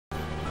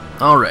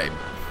Alright,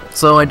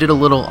 so I did a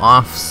little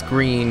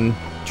off-screen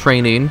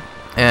training,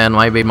 and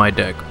I made my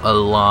deck a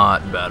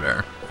lot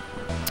better.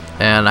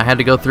 And I had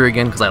to go through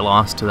again because I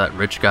lost to that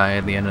rich guy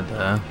at the end of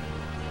the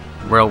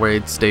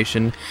railroad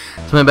station.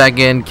 So I went back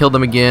in, killed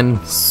him again,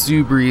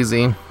 super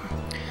easy.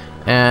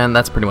 And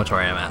that's pretty much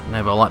where I am at. I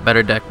have a lot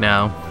better deck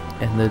now,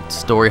 and the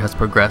story has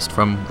progressed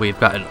from we've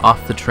gotten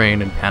off the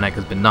train and Panic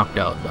has been knocked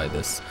out by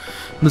this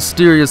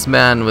mysterious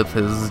man with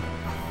his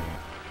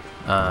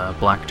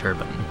black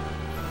turban.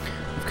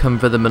 We've come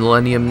for the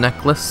Millennium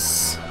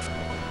Necklace.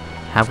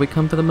 Have we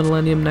come for the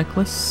Millennium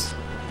Necklace?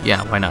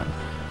 Yeah, why not?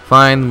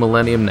 Fine, the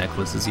Millennium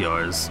Necklace is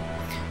yours.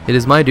 It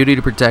is my duty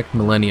to protect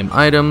Millennium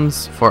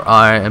items, for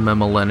I am a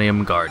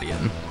Millennium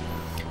Guardian.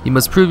 You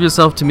must prove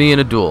yourself to me in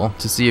a duel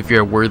to see if you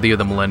are worthy of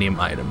the Millennium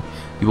item.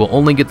 You will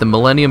only get the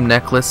Millennium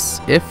Necklace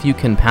if you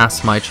can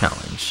pass my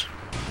challenge.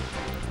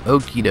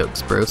 Okie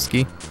dokes,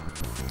 broski.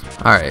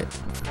 Alright.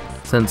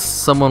 Since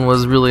someone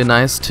was really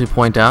nice to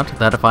point out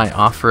that if I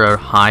offer a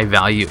high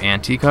value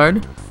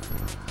anti-card,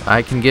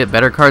 I can get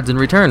better cards in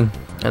return.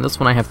 And this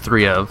one I have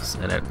 3 of,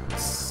 and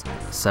it's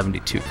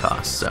 72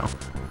 cost, so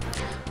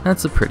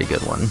that's a pretty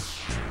good one.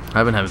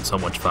 I've been having so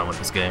much fun with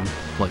this game.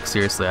 Like,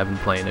 seriously, I've been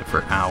playing it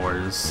for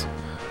hours.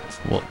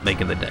 Well,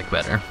 making the deck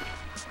better.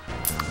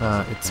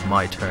 It's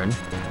my turn.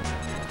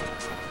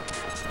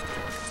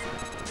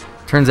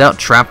 Turns out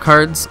trap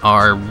cards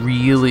are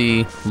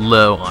really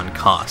low on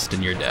cost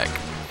in your deck.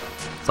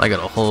 So I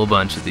got a whole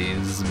bunch of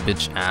these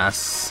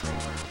bitch-ass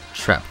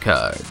trap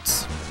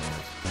cards.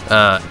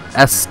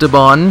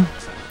 Esteban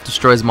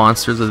destroys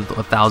monsters with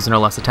 1,000 or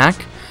less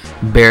attack.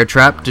 Bear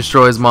Trap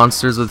destroys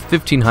monsters with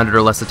 1,500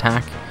 or less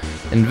attack.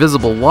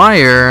 Invisible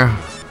Wire...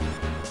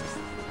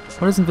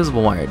 What does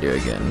Invisible Wire do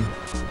again?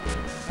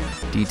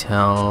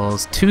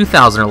 Details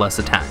 2,000 or less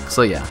attack.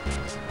 So yeah,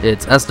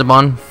 it's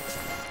Esteban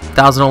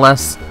 1,000 or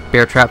less,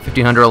 Bear Trap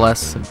 1,500 or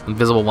less,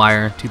 Invisible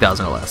Wire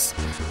 2,000 or less.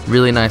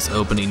 Really nice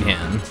opening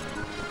hand.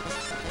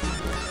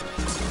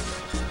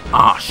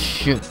 Ah,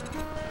 shit.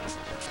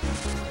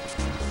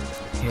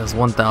 He has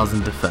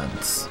 1,000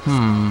 defense.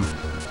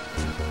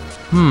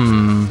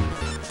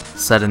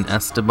 Set an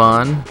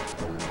Esteban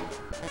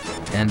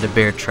and a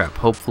Bear Trap.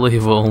 Hopefully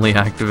we'll only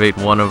activate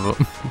one of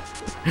them.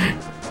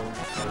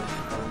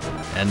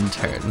 End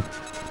turn.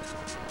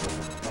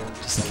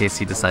 Just in case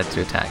he decides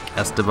to attack.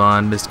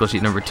 Esteban, mystical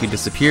sheet number 2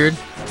 disappeared.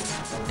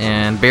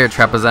 And Bear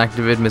Trap was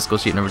activated, mystical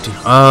sheet number 2.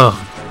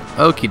 Oh,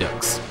 okie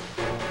dokes.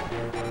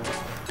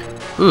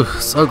 Ooh,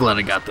 so glad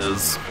I got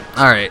those.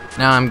 Alright,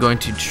 now I'm going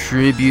to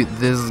tribute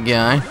this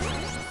guy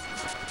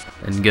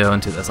and go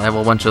into this. I have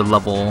a bunch of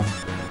level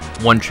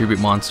 1 tribute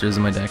monsters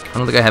in my deck. I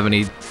don't think I have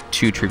any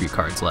 2 tribute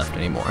cards left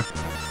anymore.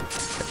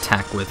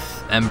 Attack with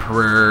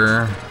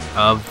Emperor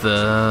of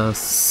the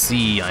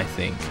Sea, I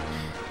think.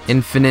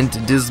 Infinite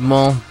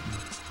Dismal.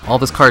 All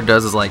this card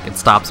does is like it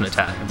stops an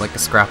attack. It's like a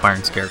Scrap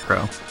Iron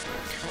Scarecrow.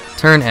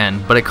 Turn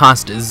end, but it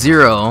costs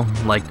 0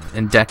 like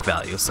in deck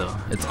value, so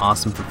it's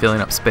awesome for filling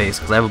up space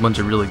because I have a bunch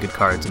of really good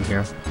cards in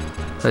here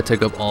that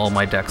take up all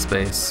my deck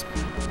space.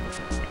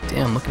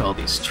 Damn, look at all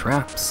these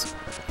traps.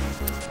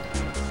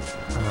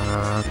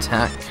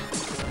 Attack.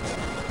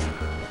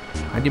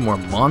 I need more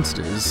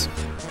monsters.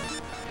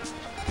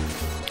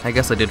 I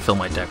guess I did fill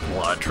my deck with a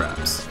lot of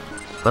traps.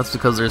 That's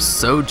because they're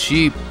so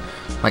cheap.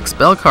 Like,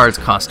 spell cards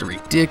cost a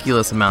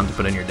ridiculous amount to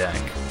put in your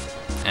deck.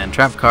 And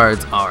trap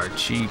cards are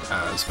cheap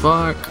as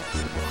fuck.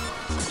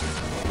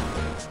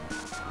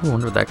 I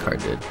wonder what that card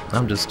did.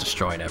 I'm just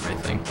destroying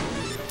everything.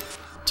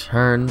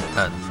 Turn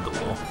and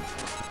duel.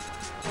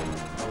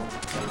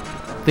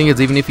 Thing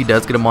is, even if he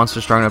does get a monster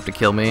strong enough to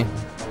kill me,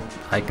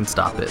 I can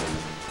stop it.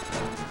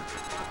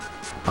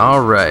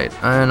 Alright,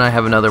 and I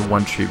have another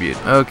 1 tribute.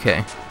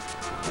 Okay.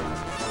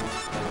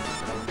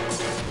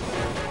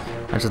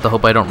 I just have to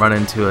hope I don't run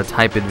into a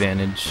type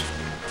advantage.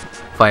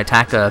 If I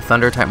attack a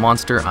thunder type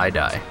monster, I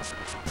die.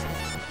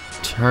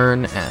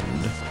 Turn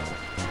end.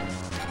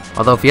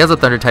 Although if he has a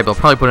thunder type, he'll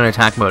probably put in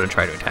attack mode and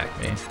try to attack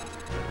me.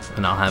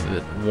 And I'll have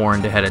it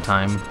warned ahead of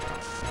time.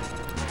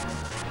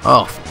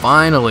 Oh,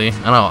 finally!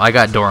 I know, I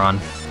got Doron.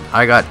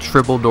 I got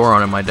triple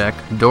Doron in my deck.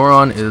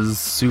 Doron is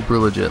super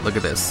legit. Look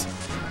at this.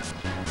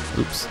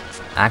 Oops.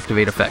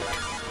 Activate effect.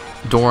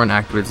 Doron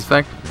activates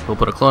effect. He'll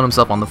put a clone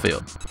himself on the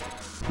field.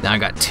 Now I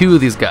got 2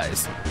 of these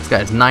guys. This guy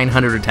has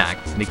 900 attack,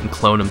 and he can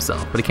clone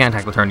himself. But he can't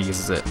attack the turn he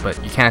uses it.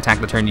 But you can't attack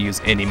the turn you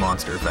use any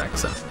monster effect,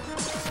 so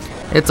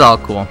it's all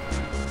cool.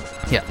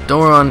 Yeah,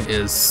 Doron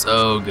is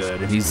so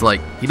good. He's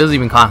like, he doesn't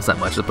even cost that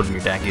much to put in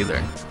your deck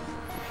either.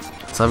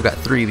 So I've got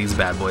 3 of these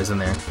bad boys in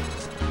there.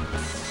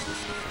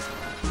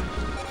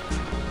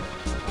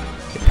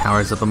 It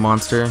powers up a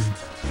monster.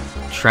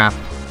 Trap.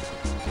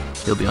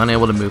 He'll be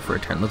unable to move for a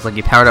turn. Looks like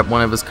he powered up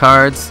one of his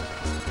cards.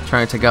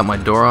 Trying to take out my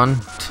Doron.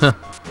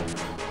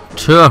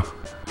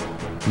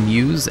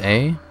 Muse,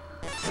 eh?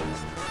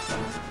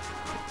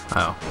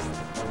 Oh.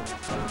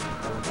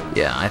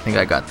 Yeah, I think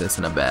I got this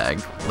in a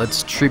bag.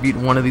 Let's tribute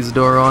one of these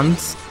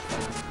Dorons.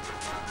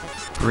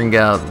 Bring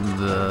out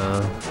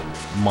the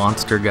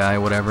monster guy,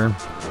 whatever.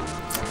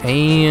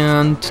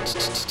 And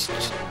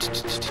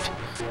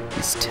left.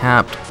 He's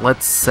tapped.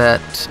 Let's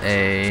set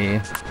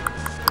a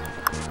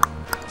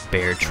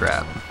bear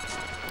trap.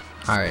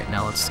 Alright,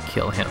 now let's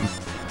kill him.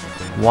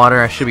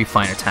 Water, I should be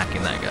fine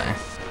attacking that guy.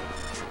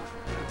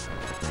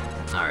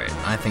 Alright,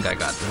 I think I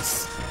got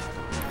this.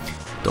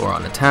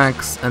 Doron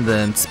attacks, and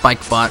then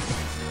Spikebot.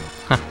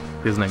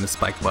 His name is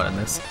Spikebot in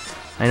this.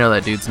 I know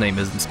that dude's name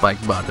isn't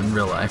Spikebot in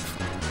real life.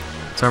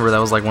 So remember, that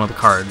was like one of the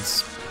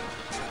cards.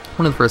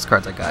 One of the first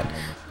cards I got.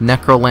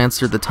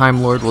 Necrolancer, the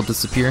Time Lord, will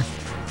disappear.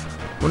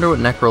 Wonder what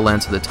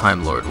Necrolancer the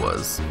Time Lord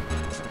was.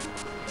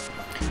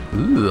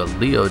 Ooh, a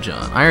Leo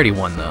John. I already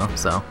won though,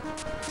 so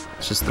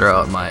let's just throw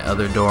out my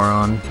other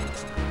Doron.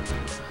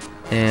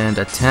 And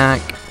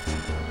attack.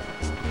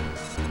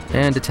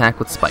 And attack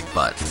with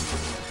Spikebot.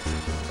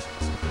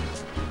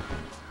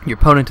 Your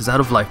opponent is out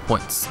of life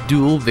points.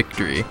 Duel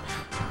victory.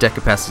 Deck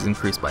capacity is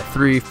increased by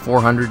 3,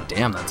 400.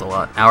 Damn, that's a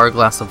lot.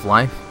 Hourglass of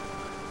Life.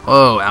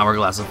 Oh,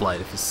 Hourglass of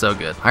Life is so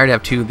good. I already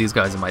have 2 of these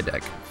guys in my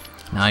deck.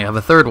 Now you have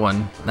a third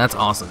one. That's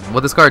awesome.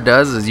 What this card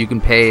does is you can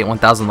pay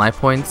 1,000 life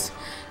points,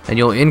 and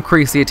you'll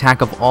increase the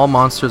attack of all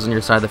monsters on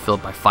your side of the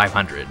field by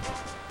 500.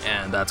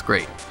 And that's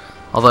great.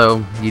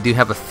 Although, you do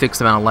have a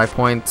fixed amount of life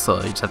points, so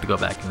you just have to go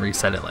back and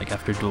reset it like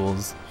after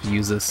duels. If you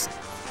use this,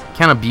 you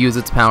can't abuse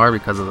its power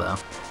because of the...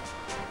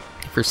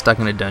 if you're stuck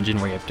in a dungeon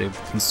where you have to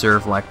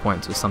conserve life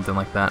points or something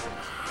like that.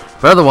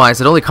 But otherwise,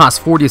 it only costs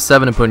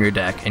 47 to put in your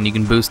deck, and you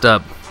can boost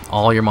up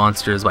all your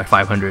monsters by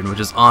 500, which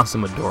is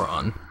awesome with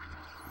Doron.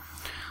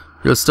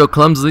 You're still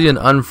clumsy and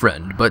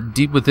unfriend, but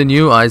deep within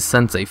you I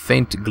sense a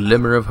faint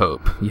glimmer of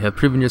hope. You have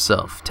proven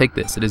yourself. Take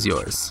this, it is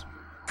yours.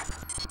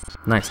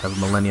 Nice, I have a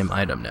Millennium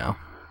item now.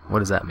 What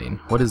does that mean?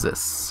 What is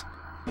this?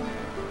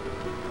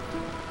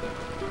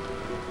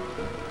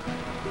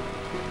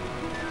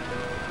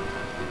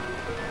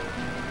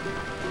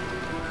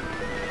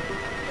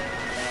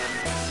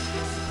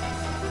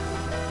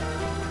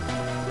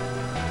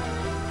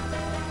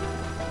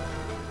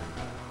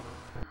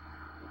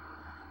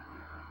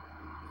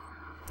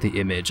 The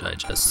image I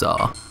just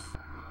saw.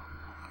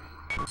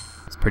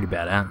 It's pretty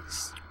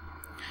badass.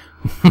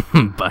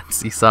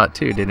 But you saw it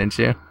too, didn't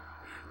you?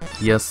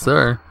 Yes,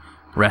 sir.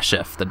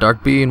 Reshef, the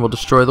Dark Being will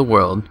destroy the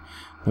world.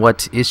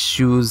 What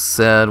Issues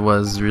said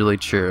was really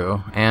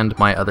true, and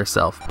my other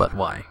self, but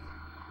why?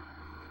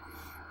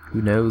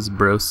 Who knows,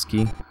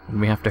 broski? And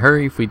we have to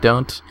hurry. If we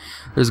don't,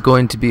 there's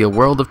going to be a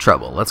world of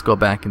trouble. Let's go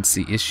back and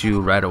see Issue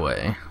right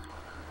away.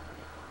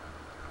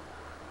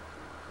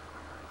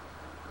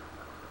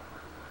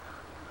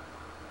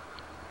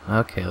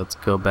 Okay, let's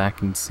go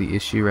back and see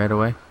Issue right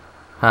away.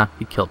 Ha,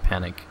 he killed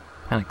Panic.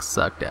 Panic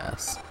sucked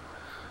ass.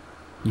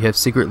 You have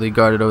secretly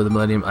guarded over the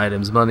Millennium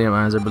items. Millennium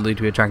items are believed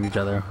to attract each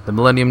other. The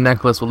Millennium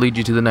necklace will lead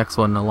you to the next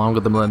one. Along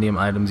with the Millennium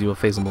items, you will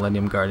face a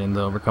Millennium Guardian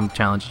to overcome the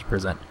challenges you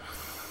present.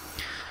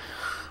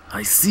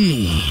 I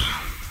see.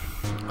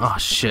 Oh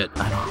shit,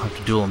 I don't have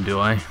to duel him, do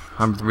I?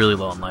 I'm really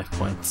low on life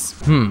points.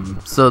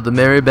 So the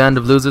merry band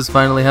of losers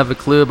finally have a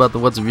clue about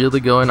what's really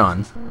going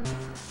on.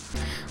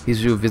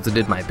 Hiru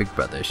visited my big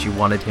brother. She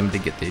wanted him to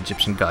get the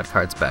Egyptian god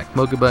cards back.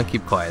 Mokuba,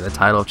 keep quiet. The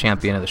title of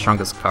champion and the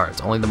strongest cards.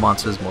 Only the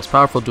monster's most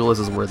powerful duelist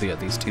is worthy of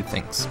these 2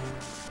 things.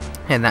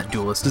 And that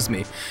duelist is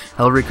me.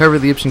 I'll recover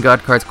the Egyptian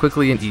god cards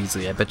quickly and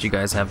easily. I bet you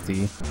guys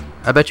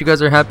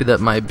are happy that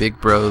my big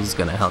bro's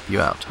gonna help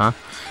you out, huh?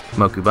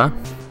 Mokuba.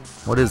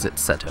 What is it,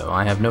 Seto?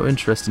 I have no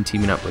interest in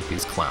teaming up with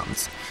these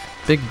clowns.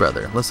 Big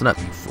brother, listen up,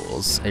 you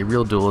fools. A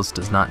real duelist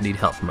does not need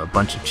help from a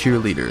bunch of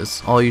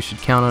cheerleaders. All you should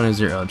count on is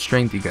your own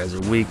strength. You guys are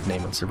weak,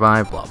 name and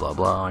survive, blah blah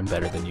blah. I'm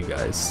better than you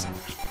guys.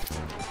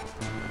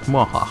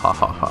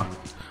 Mwahahaha.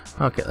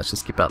 Okay, let's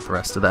just skip out the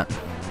rest of that.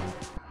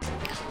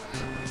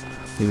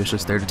 He was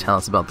just there to tell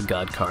us about the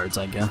god cards,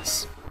 I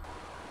guess.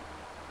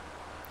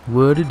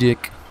 What a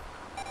dick.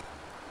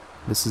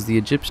 This is the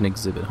Egyptian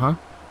exhibit, huh?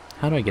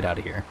 How do I get out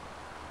of here?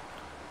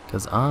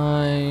 Because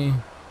I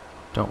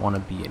don't want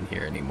to be in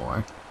here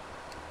anymore.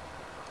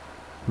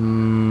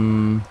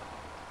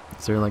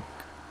 Is there like...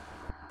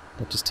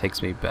 that just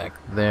takes me back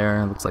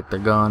there. Looks like they're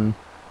gone.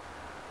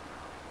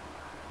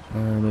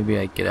 Maybe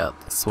I get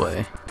out this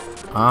way.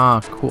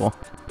 Ah, cool.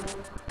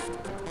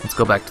 Let's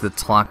go back to the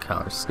clock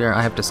house. There,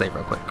 I have to save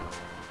real quick.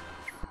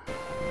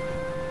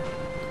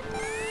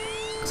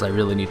 Because I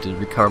really need to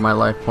recover my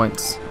life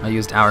points. I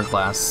used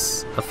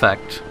Hourglass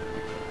effect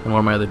in one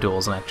of my other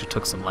duels and I actually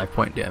took some life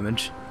point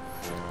damage.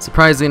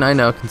 Surprising, I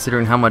know,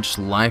 considering how much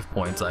life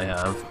points I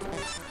have.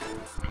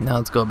 Now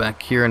let's go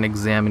back here and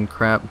examine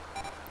crap.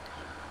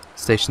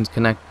 Stations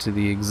connect to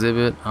the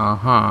exhibit.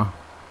 Uh-huh.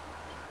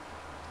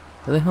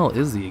 Where the hell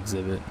is the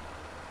exhibit?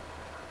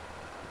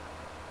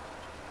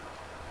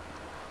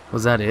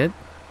 Was that it?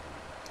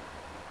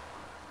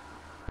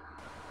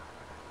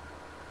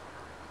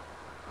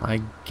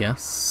 I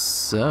guess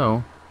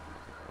so.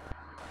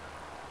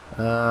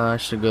 I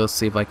should go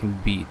see if I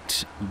can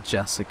beat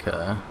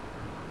Jessica.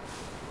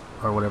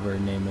 Or whatever her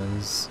name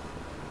is.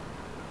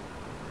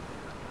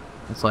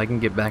 So I can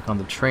get back on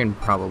the train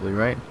probably,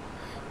 right?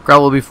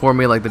 Growl before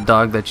me like the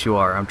dog that you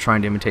are. I'm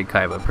trying to imitate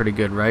Kaiba. Pretty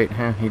good, right?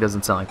 He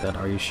doesn't sound like that.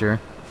 Are you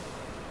sure?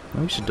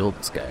 Maybe we should duel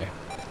this guy.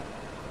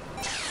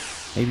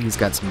 Maybe he's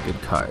got some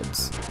good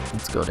cards.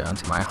 Let's go down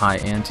to my high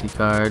ante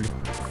card.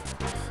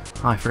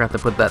 Oh, I forgot to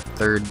put that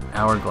third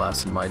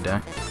hourglass in my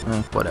deck.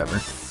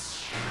 Whatever.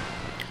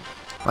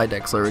 My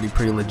deck's already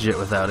pretty legit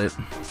without it.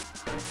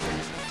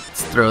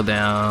 Let's throw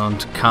down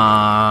to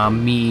Kaminari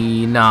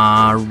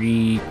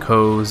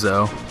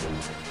Kozo.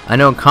 I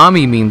know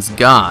Kami means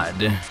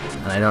God,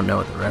 and I don't know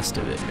what the rest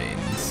of it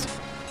means.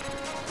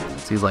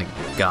 He's like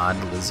God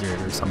Lizard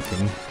or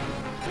something.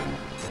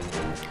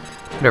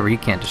 Whatever, he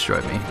can't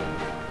destroy me.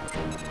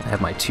 I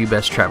have my 2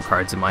 best trap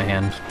cards in my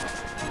hand.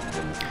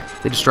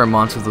 They destroy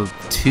monsters with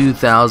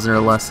 2,000 or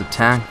less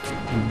attack.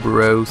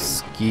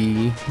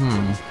 Broski.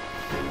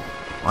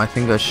 I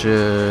think I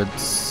should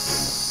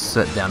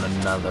set down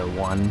another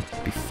one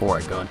before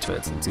I go into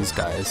it, since these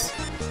guys...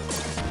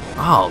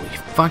 Holy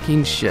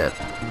fucking shit.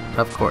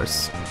 Of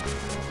course.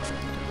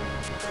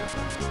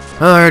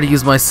 Oh, I already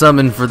used my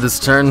summon for this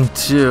turn,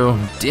 too.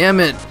 Damn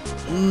it.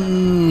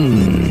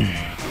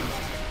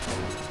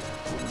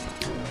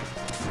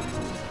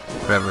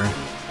 Whatever.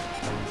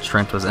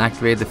 Strength was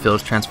activated, the field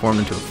is transformed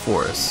into a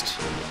forest.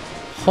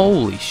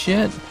 Holy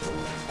shit.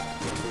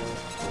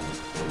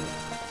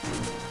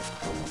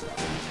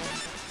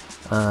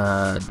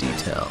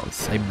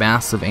 Details. A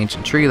massive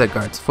ancient tree that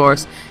guards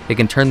forest. It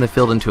can turn the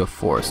field into a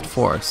forest,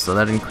 so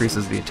that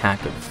increases the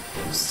attack of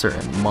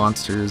certain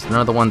monsters. None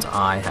of the ones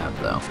I have,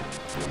 though.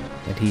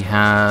 And he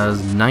has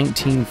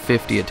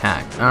 1950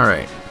 attack.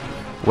 Alright.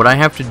 What I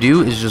have to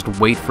do is just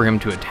wait for him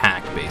to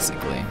attack,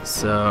 basically.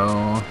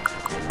 So...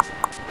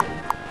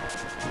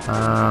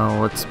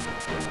 let's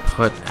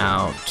put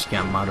out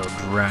Yamato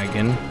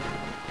Dragon.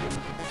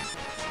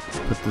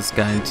 Put this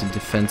guy into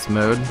defense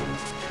mode.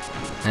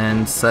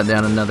 And set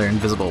down another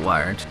invisible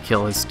wire to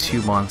kill his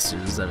 2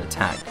 monsters that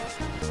attack.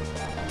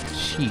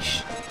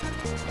 Sheesh.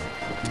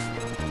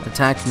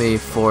 Attack me,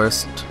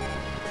 forest.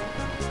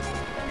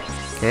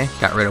 Okay,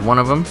 got rid of one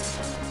of them.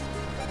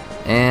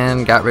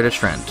 And got rid of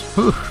Trent.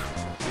 Whew.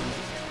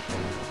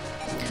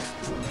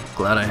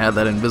 Glad I had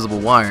that invisible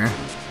wire.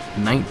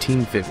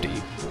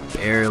 1950.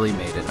 Barely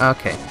made it.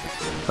 Okay.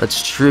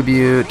 Let's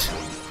tribute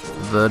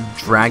the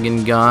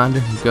Dragon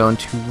God. Go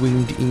into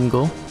Winged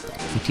Eagle.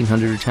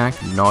 1800 attack.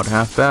 Not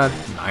half bad.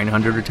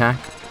 900 attack.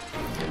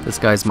 This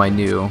guy's my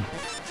new...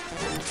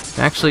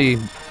 Actually,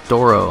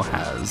 Doro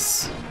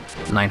has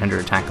 900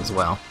 attack as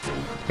well.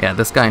 Yeah,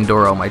 this guy and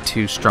Doro, my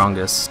 2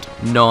 strongest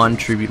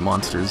non-tribute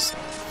monsters.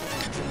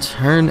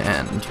 Turn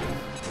end.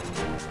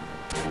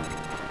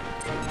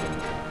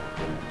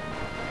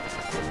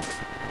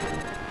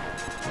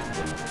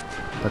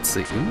 Let's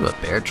see. Ooh, a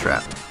bear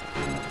trap.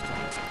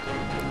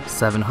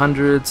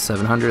 700,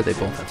 700. They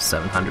both have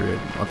 700.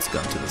 Let's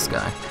go to this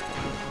guy.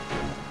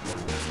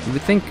 You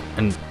would think...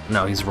 and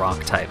no, he's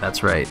rock type.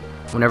 That's right.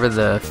 Whenever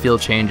the field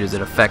changes,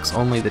 it affects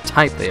only the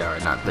type they are,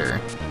 not their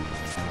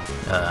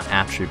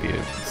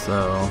attribute.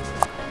 So,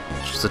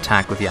 just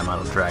attack with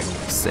Yamato Dragon to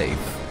be safe.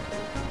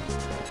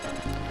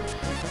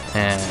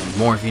 And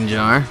Morphine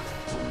Jar.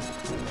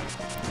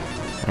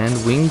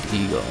 And Winged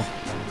Eagle.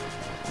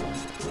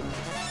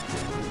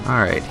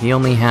 Alright, he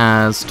only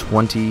has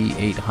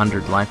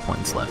 2,800 life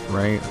points left,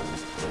 right?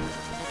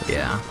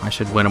 Yeah, I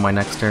should win on my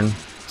next turn.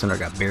 Since I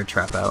got Bear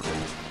Trap out.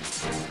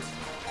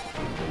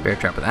 Bear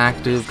Trap with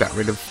active, got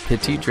rid of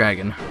Petite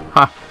Dragon.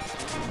 Ha!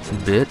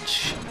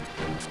 Bitch.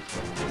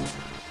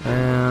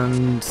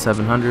 And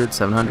 700,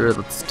 700,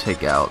 let's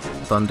take out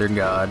Thunder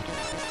God.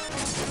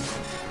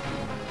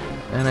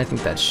 And I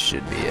think that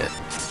should be it.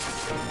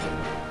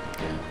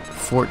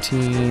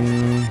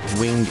 14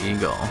 Winged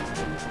Eagle.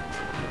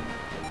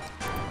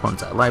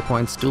 Opponent's at life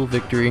points, dual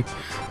victory.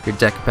 Your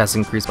deck capacity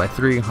increased by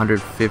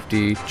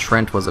 350.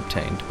 Trent was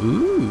obtained.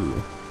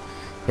 Ooh.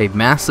 A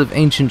massive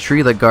ancient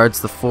tree that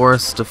guards the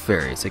forest of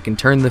fairies. It can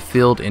turn the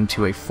field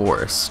into a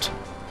forest.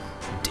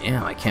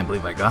 Damn, I can't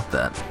believe I got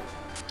that.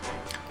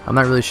 I'm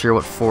not really sure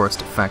what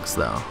forest affects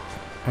though.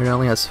 It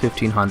only has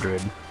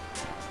 1,500.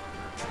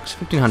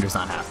 1,500 is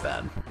not half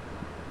bad.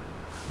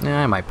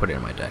 Yeah, I might put it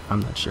in my deck.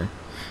 I'm not sure.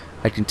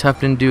 Acting tough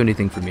didn't do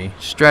anything for me.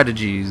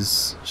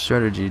 Strategies.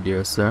 Strategy,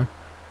 dear sir.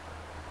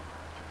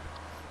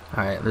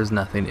 Alright, there's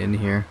nothing in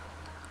here.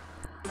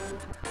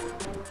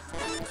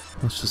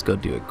 Let's just go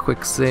do a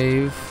quick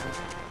save.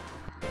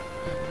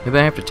 Maybe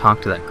I have to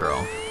talk to that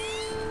girl.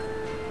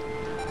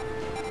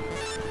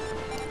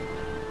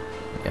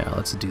 Yeah,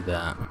 let's do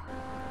that.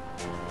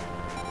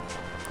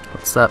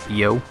 What's up,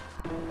 yo?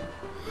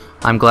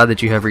 I'm glad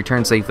that you have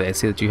returned safely. I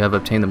see that you have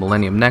obtained the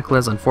Millennium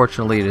Necklace.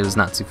 Unfortunately, it is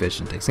not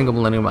sufficient. A single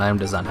Millennium item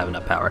does not have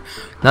enough power.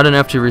 Not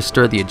enough to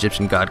restore the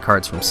Egyptian god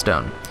cards from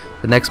stone.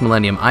 The next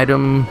Millennium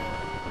item...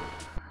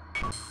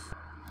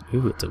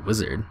 Ooh, it's a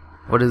wizard.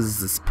 What is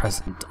this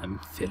present I'm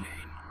feeling?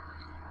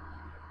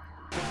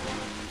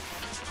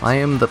 I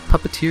am the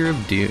Puppeteer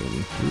of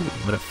Doom. Ooh,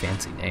 what a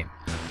fancy name.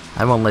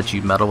 I won't let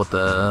you meddle with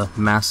the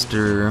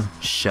Master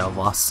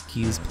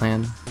Shalvosky's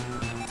plan.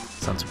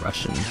 Sounds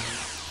Russian.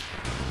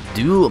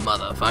 Duel,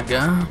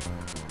 motherfucker!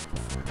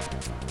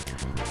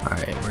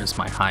 Alright, where's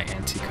my high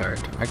ante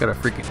card? I got a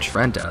freaking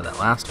Trent out of that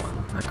last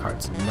one. That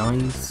card's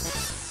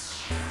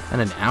nice.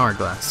 And an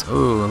hourglass.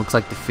 Oh, it looks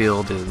like the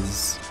field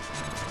is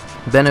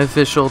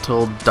beneficial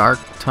to dark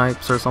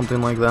types or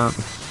something like that.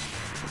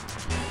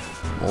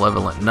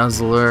 Malevolent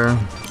Nuzzler.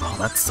 Oh,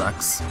 that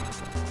sucks.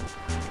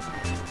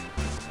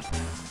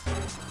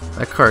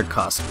 That card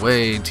costs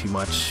way too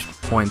much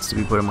points to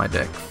be put in my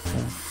deck.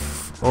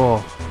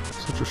 Oh,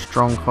 such a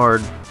strong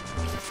card.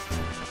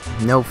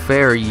 No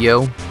fair,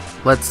 yo.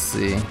 Let's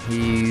see.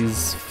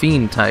 He's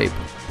Fiend type.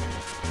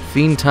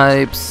 Fiend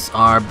types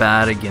are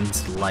bad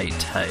against light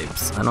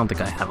types. I don't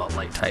think I have a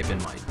light type in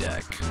my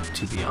deck,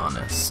 to be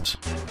honest.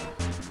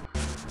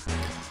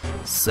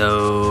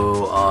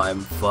 So I'm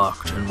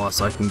fucked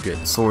unless I can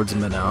get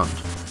swordsman out.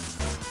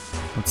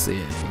 Let's see.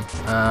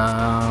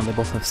 They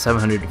both have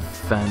 700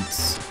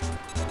 defense.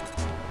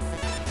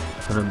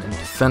 Put them in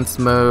defense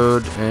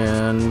mode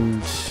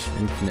and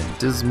Infinite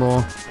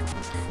Dismal.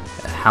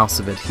 House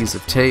of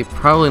Adhesive Tape.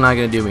 Probably not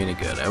going to do me any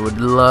good. I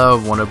would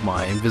love one of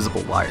my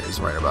invisible wires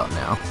right about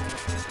now.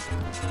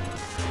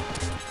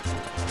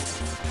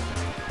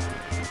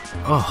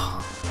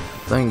 Oh,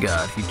 thank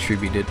God he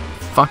tributed.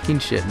 Fucking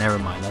shit, never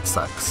mind, that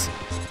sucks.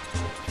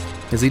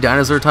 Is he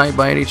dinosaur type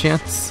by any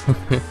chance?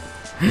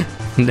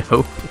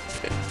 Nope.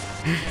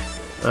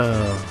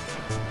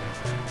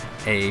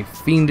 A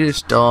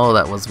fiendish doll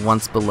that was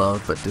once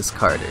beloved but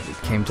discarded.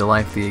 It came to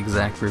life, the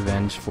exact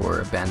revenge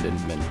for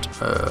abandonment.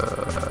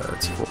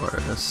 It's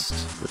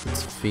forest with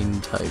its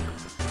fiend type.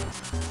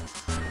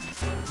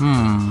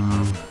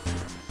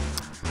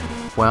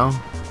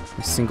 Well,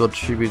 a single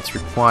tribute's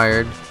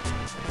required.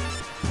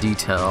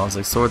 Details: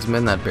 a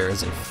swordsman that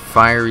bears a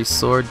fiery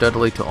sword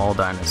deadly to all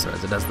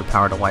dinosaurs. It has the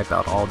power to wipe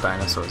out all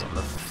dinosaurs on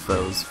the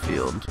foe's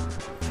field.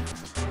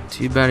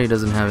 Too bad he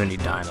doesn't have any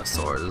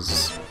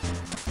dinosaurs.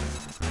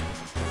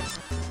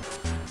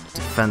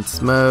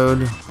 Defense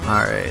mode.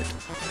 Alright.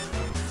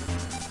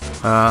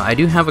 I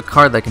do have a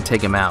card that can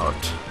take him out.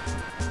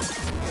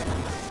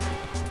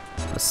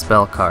 A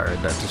spell card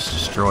that just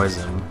destroys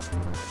him.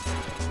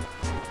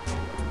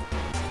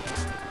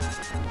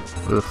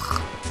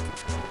 Ugh.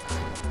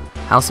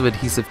 House of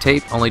Adhesive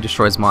Tape only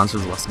destroys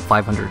monsters with less than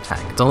 500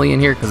 attack. It's only in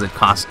here because it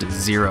cost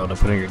 0 to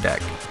put in your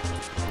deck.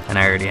 And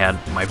I already had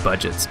my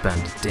budget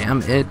spent.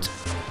 Damn it.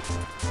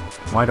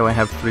 Why do I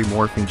have 3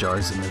 morphing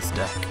jars in this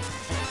deck?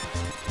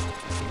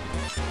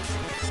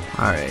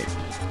 Alright.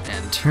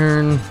 And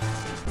turn.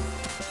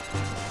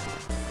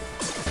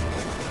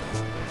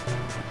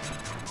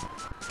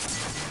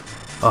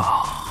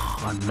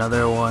 Oh,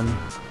 another one.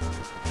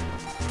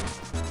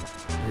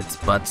 It's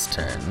Butt's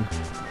turn.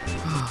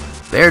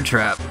 Bear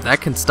Trap.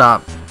 That can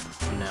stop.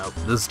 Nope,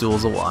 this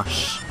duel's a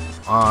wash.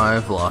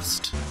 I've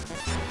lost.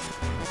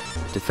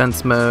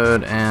 Defense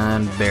mode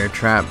and Bear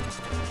Trap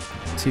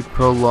to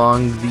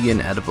prolong the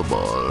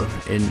inevitable.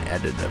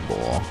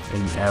 Inevitable.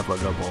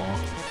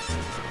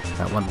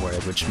 That one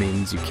word, which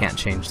means you can't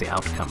change the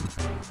outcome.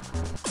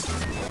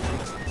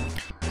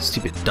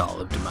 Stupid doll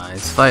of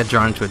demise. If I had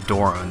drawn into a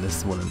Doron,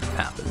 this wouldn't have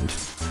happened.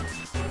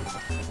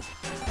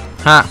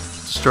 Ha!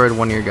 Destroyed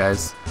one of your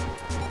guys.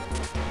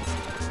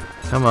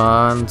 Come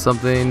on,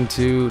 something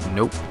to...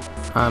 Nope.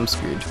 I'm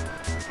screwed.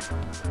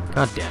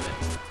 God damn it.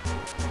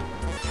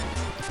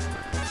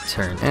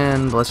 Turn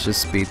end. Let's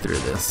just speed through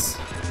this.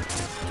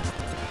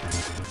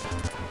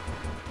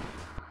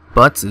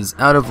 Butts is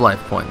out of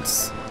life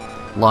points.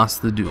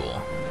 Lost the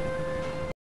duel.